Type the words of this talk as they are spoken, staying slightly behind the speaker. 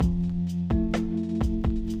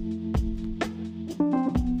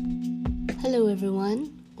Hello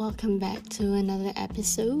everyone, welcome back to another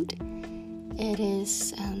episode. It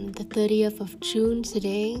is the 30th of June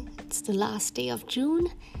today. It's the last day of June,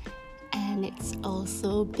 and it's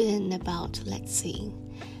also been about,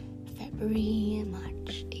 February,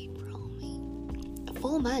 March, April, May.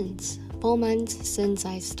 4 months. 4 months since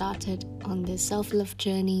I started on this self-love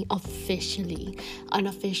journey officially.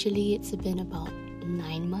 Unofficially, it's been about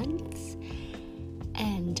 9 months.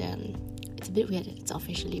 And it's a bit weird that it's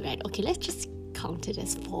officially, right? Okay, let's just count it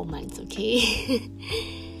as 4 months, okay?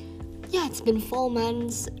 Yeah, it's been 4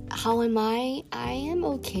 months. How am I? I am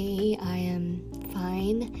okay. I am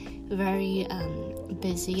fine. Very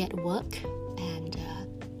busy at work. And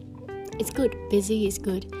it's good. Busy is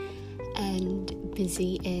good. And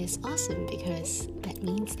busy is awesome because that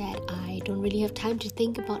means that I don't really have time to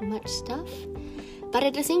think about much stuff. But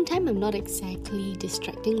at the same time, I'm not exactly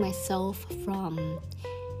distracting myself from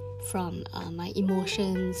my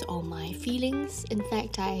emotions or my feelings. In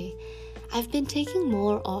fact, I've been taking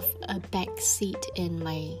more of a back seat in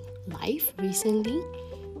my life recently.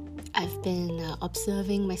 I've been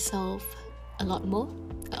observing myself a lot more,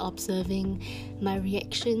 observing my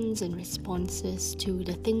reactions and responses to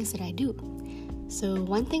the things that I do. So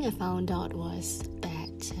one thing I found out was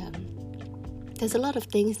that there's a lot of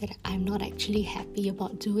things that I'm not actually happy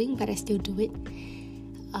about doing, but I still do it.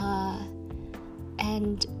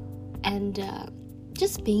 And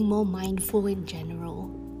just being more mindful in general.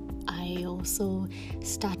 I also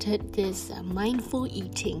started this mindful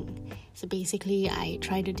eating. So basically, I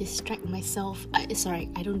try to distract myself. I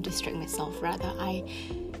don't distract myself. Rather, I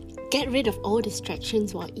get rid of all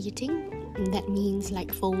distractions while eating. And that means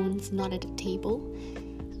like phones not at the table.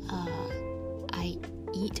 I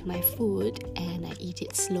eat my food and I eat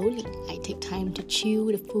it slowly. I take time to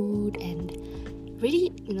chew the food and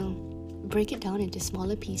really, break it down into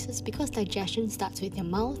smaller pieces because digestion starts with your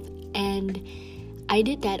mouth. And I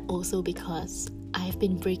did that also because I've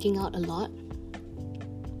been breaking out a lot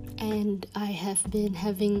and I have been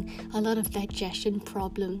having a lot of digestion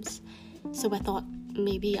problems. So I thought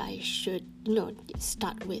maybe I should,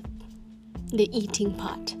 start with the eating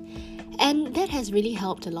part. And that has really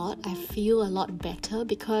helped a lot. I feel a lot better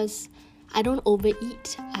because I don't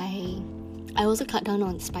overeat. I also cut down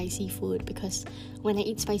on spicy food because when I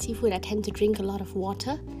eat spicy food, I tend to drink a lot of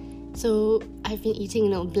water. So I've been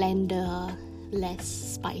eating, blender, less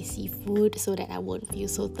spicy food so that I won't feel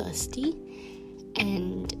so thirsty.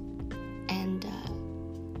 And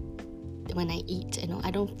when I eat,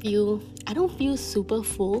 I don't feel super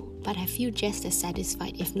full, but I feel just as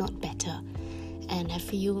satisfied, if not better. And I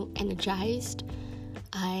feel energized.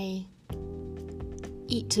 I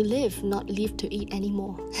eat to live, not live to eat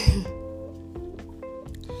anymore.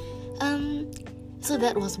 So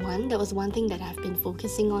that was one thing that I've been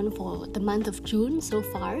focusing on for the month of June so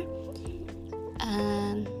far.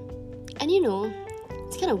 And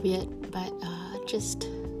it's kind of weird, but just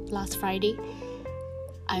last Friday,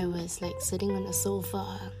 I was sitting on a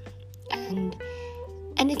sofa, and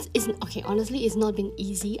it's okay. Honestly, it's not been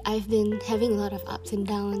easy. I've been having a lot of ups and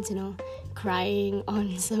downs, crying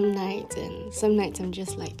on some nights, and some nights I'm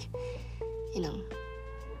just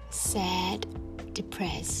sad,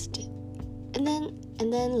 depressed, and then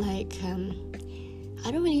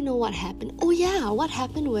I don't really know what happened. Oh yeah, what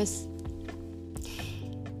happened was,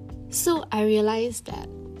 so I realized that.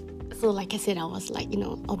 So like I said, I was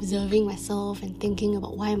observing myself and thinking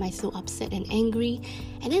about why am I so upset and angry.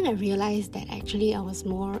 And then I realized that actually I was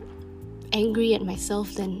more angry at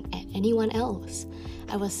myself than at anyone else.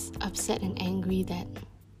 I was upset and angry that,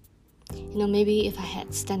 maybe if I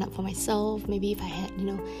had stand up for myself, maybe if I had,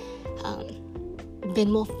 been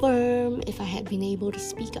more firm, if I had been able to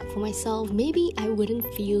speak up for myself, maybe I wouldn't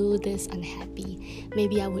feel this unhappy.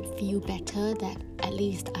 Maybe I would feel better that at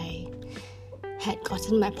least I had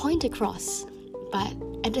gotten my point across. But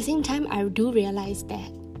at the same time, I do realize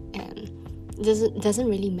that it doesn't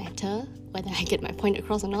really matter whether I get my point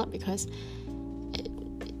across or not, because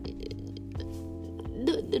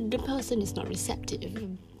the person is not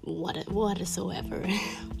receptive whatsoever.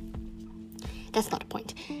 That's not the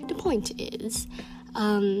point. The point is,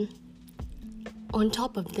 on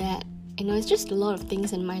top of that, it's just a lot of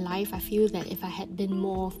things in my life. I feel that if I had been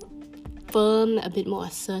more firm, a bit more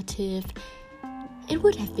assertive, it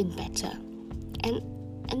would have been better. And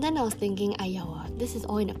then I was thinking, this is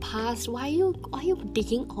all in the past. Why are you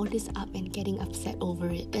digging all this up and getting upset over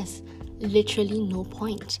it? There's literally no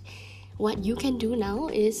point. What you can do now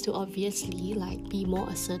is to obviously be more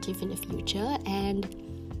assertive in the future, and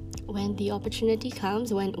when the opportunity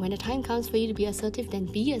comes, when the time comes for you to be assertive, then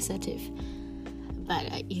be assertive.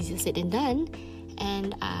 But easier said than done.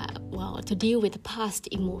 And to deal with the past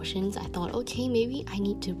emotions, I thought, okay, maybe I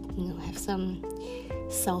need to have some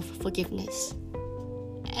self-forgiveness.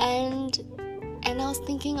 And I was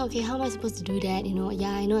thinking, okay, how am I supposed to do that?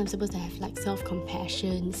 I know I'm supposed to have like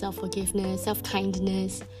self-compassion, self-forgiveness,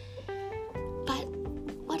 self-kindness. But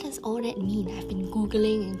what does all that mean? I've been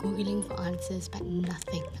Googling for answers, but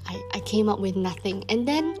nothing. I came up with nothing. And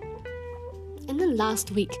then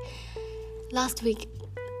last week,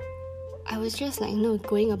 I was just like,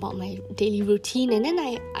 going about my daily routine, and then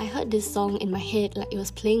I heard this song in my head, like it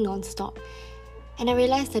was playing non-stop. And I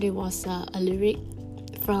realized that it was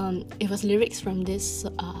lyrics from this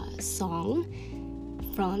song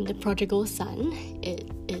from the prodigal son. It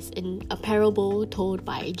is in a parable told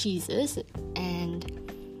by Jesus, and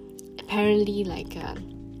apparently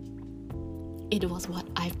it was what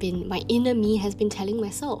my inner me has been telling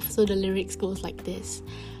myself. So the lyrics goes like this: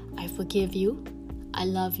 I forgive you, I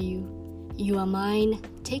love you, you are mine,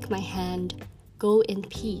 take my hand, go in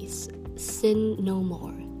peace, sin no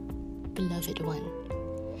more, beloved one.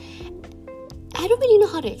 I don't really know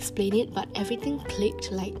how to explain it, but everything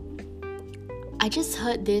clicked. Like, I just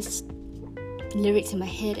heard this lyrics in my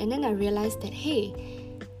head, and then I realized that, hey,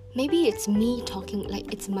 maybe it's me talking,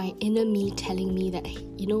 like it's my inner me telling me that,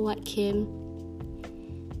 you know what, Kim,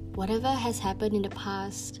 whatever has happened in the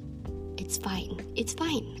past, it's fine.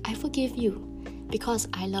 I forgive you because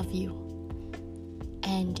I love you,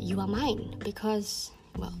 and you are mine because,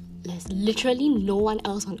 there's literally no one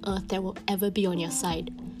else on earth that will ever be on your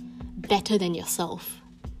side better than yourself.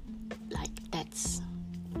 Like, that's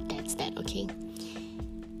that, okay?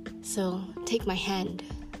 So take my hand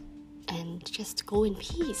and just go in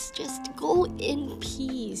peace. Just go in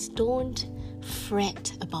peace. Don't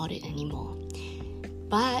fret about it anymore.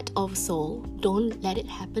 But also, don't let it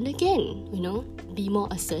happen again, Be more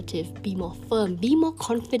assertive, be more firm, be more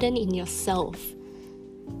confident in yourself,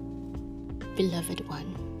 beloved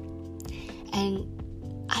one. And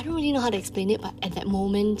I don't really know how to explain it, but at that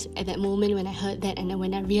moment when I heard that, and then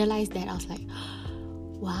when I realized that, I was like,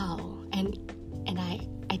 wow. And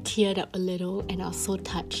I teared up a little, and I was so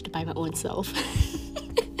touched by my own self.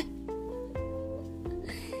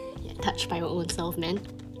 Touched by my own self, man.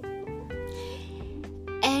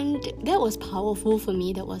 And that was powerful for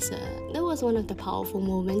me. That was one of the powerful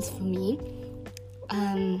moments for me.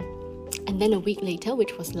 And then a week later,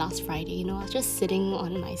 which was last Friday, I was just sitting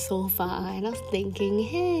on my sofa, and I was thinking,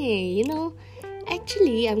 hey,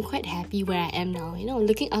 actually I'm quite happy where I am now. I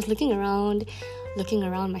was looking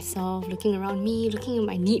around myself, looking around me, looking at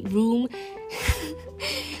my neat room,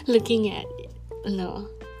 looking at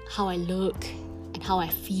how I look and how I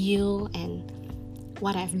feel and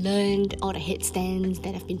what I've learned, all the headstands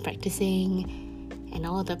that I've been practicing, and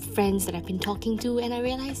all the friends that I've been talking to. And I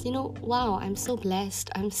realized, wow, I'm so blessed,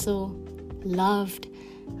 I'm so loved,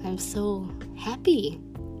 I'm so happy.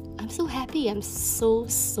 I'm so happy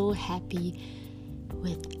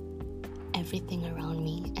with everything around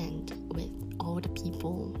me and with all the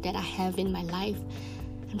people that I have in my life.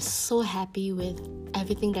 I'm so happy with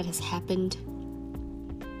everything that has happened.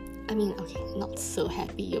 I mean, okay, not so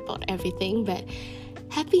happy about everything, but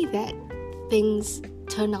happy that things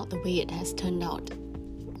turn out the way it has turned out,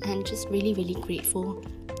 and just really, really grateful.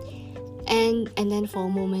 And then for a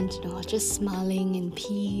moment, I was just smiling in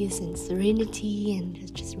peace and serenity,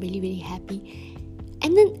 and just really, really happy.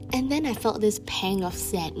 And then I felt this pang of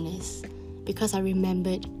sadness, because I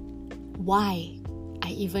remembered why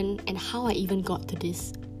how I even got to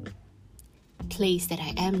this place that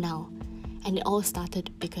I am now. And it all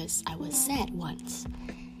started because I was sad once.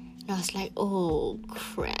 And I was like, oh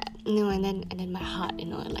crap, and then my heart,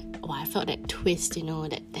 I felt that twist,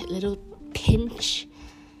 that little pinch.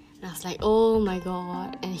 And I was like, oh my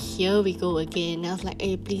god, and here we go again. And I was like,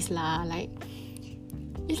 hey, please lah,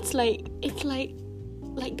 it's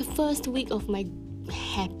like the first week of my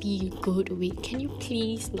happy, good week. Can you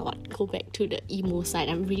please not go back to the emo side?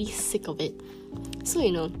 I'm really sick of it. So,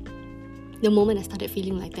 the moment I started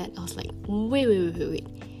feeling like that, I was like, wait.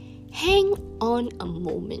 Hang on a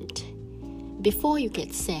moment. Before you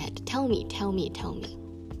get sad, tell me.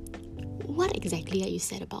 What exactly are you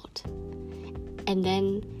sad about? And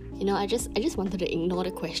then, I just wanted to ignore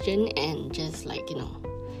the question and just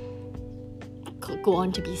go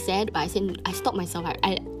on to be sad. But I stopped myself.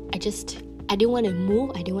 I didn't want to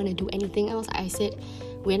move. I didn't want to do anything else. I said,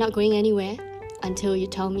 we're not going anywhere until you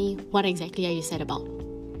tell me what exactly are you sad about.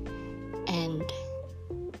 And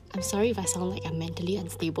I'm sorry if I sound like I'm mentally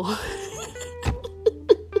unstable.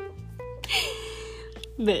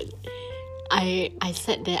 But I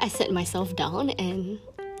sat there, I sat myself down, and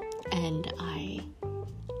I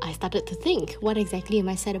started to think, what exactly am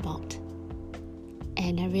I sad about?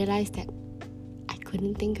 And I realized that I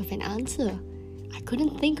couldn't think of an answer. I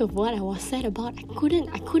couldn't think of what I was sad about. I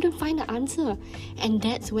couldn't find an answer. And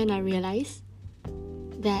that's when I realized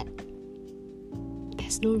that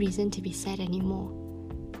there's no reason to be sad anymore.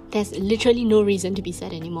 There's literally no reason to be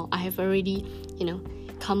sad anymore. I have already,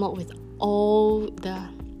 come up with all the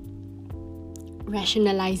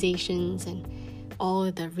rationalizations and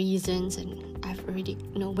all the reasons, and I've already,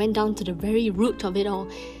 went down to the very root of it all.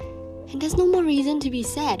 And there's no more reason to be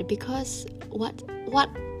sad, because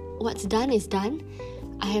what's done is done.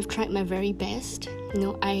 I have tried my very best.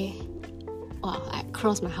 I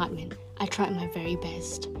crossed my heart, man. I tried my very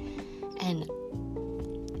best. And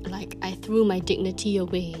I threw my dignity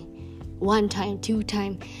away 1 time, 2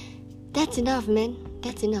 time. That's enough, man.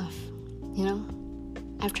 That's enough.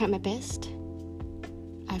 I've tried my best.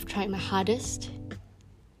 I've tried my hardest.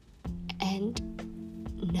 And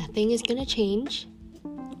nothing is gonna change.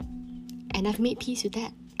 And I've made peace with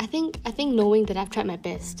that. I think knowing that I've tried my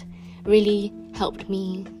best really helped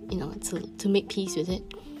me, to make peace with it.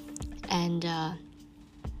 And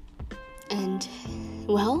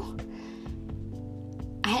well,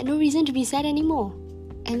 I had no reason to be sad anymore.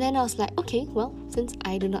 And then I was like, okay, well, since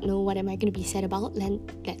I do not know what am I going to be sad about, then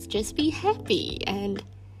let's just be happy. And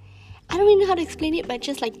I don't really know how to explain it, but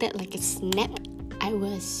just like that, like a snap, I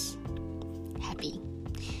was happy.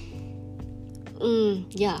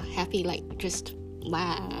 Happy, just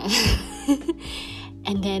wow.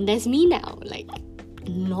 And then there's me now,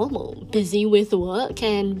 normal, busy with work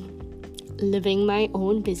and living my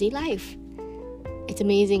own busy life. It's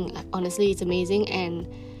amazing. Honestly, it's amazing. And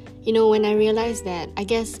when I realized that, I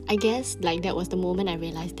guess that was the moment I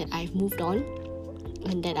realized that I've moved on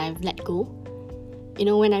and that I've let go.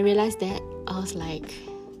 When I realized that, I was like,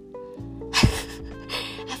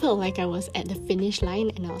 I felt like I was at the finish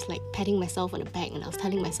line, and I was patting myself on the back, and I was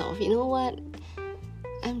telling myself, you know what?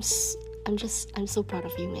 I'm so proud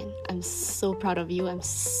of you, man. I'm so proud of you. I'm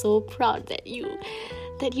so proud that you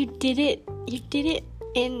did it. You did it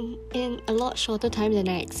in a lot shorter time than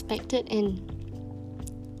I expected, and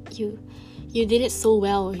you did it so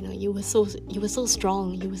well. You were so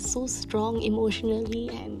strong. You were so strong emotionally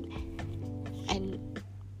and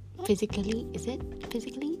physically. Is it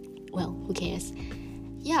physically? Well, who cares?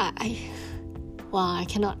 Yeah, I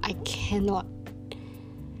cannot.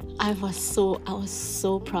 I was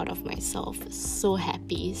so proud of myself, so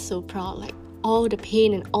happy, so proud. All the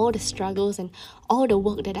pain and all the struggles and all the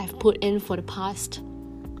work that I've put in for the past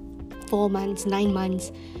 4 months, 9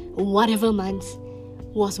 months, whatever months,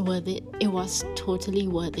 was worth it. It was totally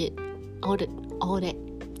worth it. All that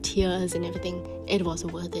tears and everything, it was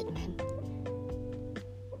worth it, man.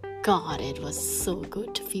 God, it was so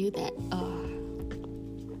good to feel that.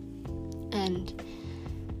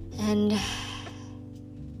 And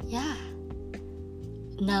yeah,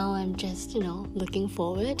 now I'm just, looking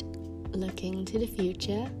forward, looking to the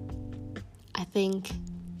future. I think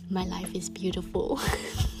my life is beautiful.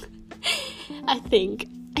 I think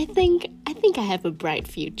I have a bright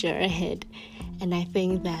future ahead, and I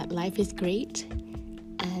think that life is great,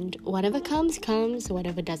 and whatever comes,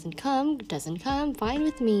 whatever doesn't come, fine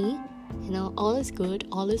with me. All is good,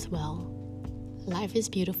 all is well. Life is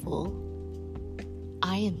beautiful.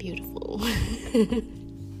 I am beautiful.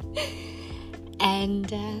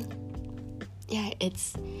 And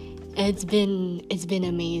it's been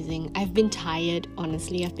amazing. I've been tired,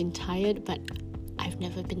 honestly. I've been tired, but I've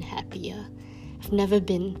never been happier. I've never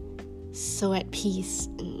been so at peace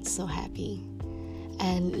and so happy.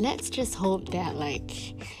 And let's just hope that,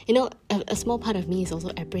 a small part of me is also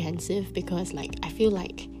apprehensive, because I feel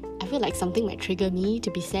like something might trigger me to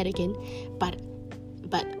be sad again. But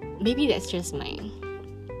maybe that's just my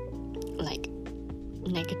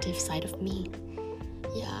negative side of me.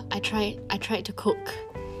 Yeah, I tried to cook.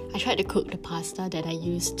 I tried to cook the pasta that I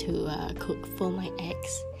used to cook for my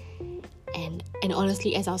ex, and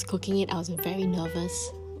honestly, as I was cooking it, I was very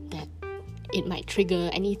nervous that it might trigger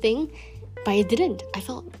anything, but it didn't. I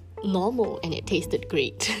felt normal, and it tasted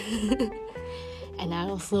great. And I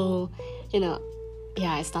also,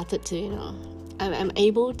 I started to, I'm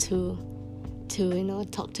able to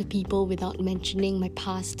talk to people without mentioning my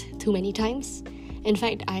past too many times. In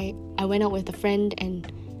fact, I went out with a friend and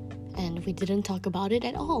we didn't talk about it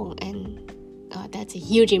at all, and that's a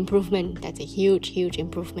huge improvement. That's a huge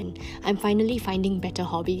improvement. I'm finally finding better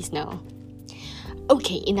hobbies now.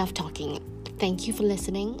 Okay, enough talking. Thank you for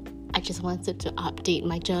listening. I just wanted to update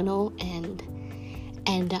my journal, and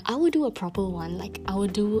I will do a proper one. I will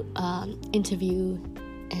do interview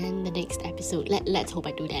in the next episode. Let's hope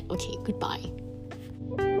I do that. Okay, goodbye.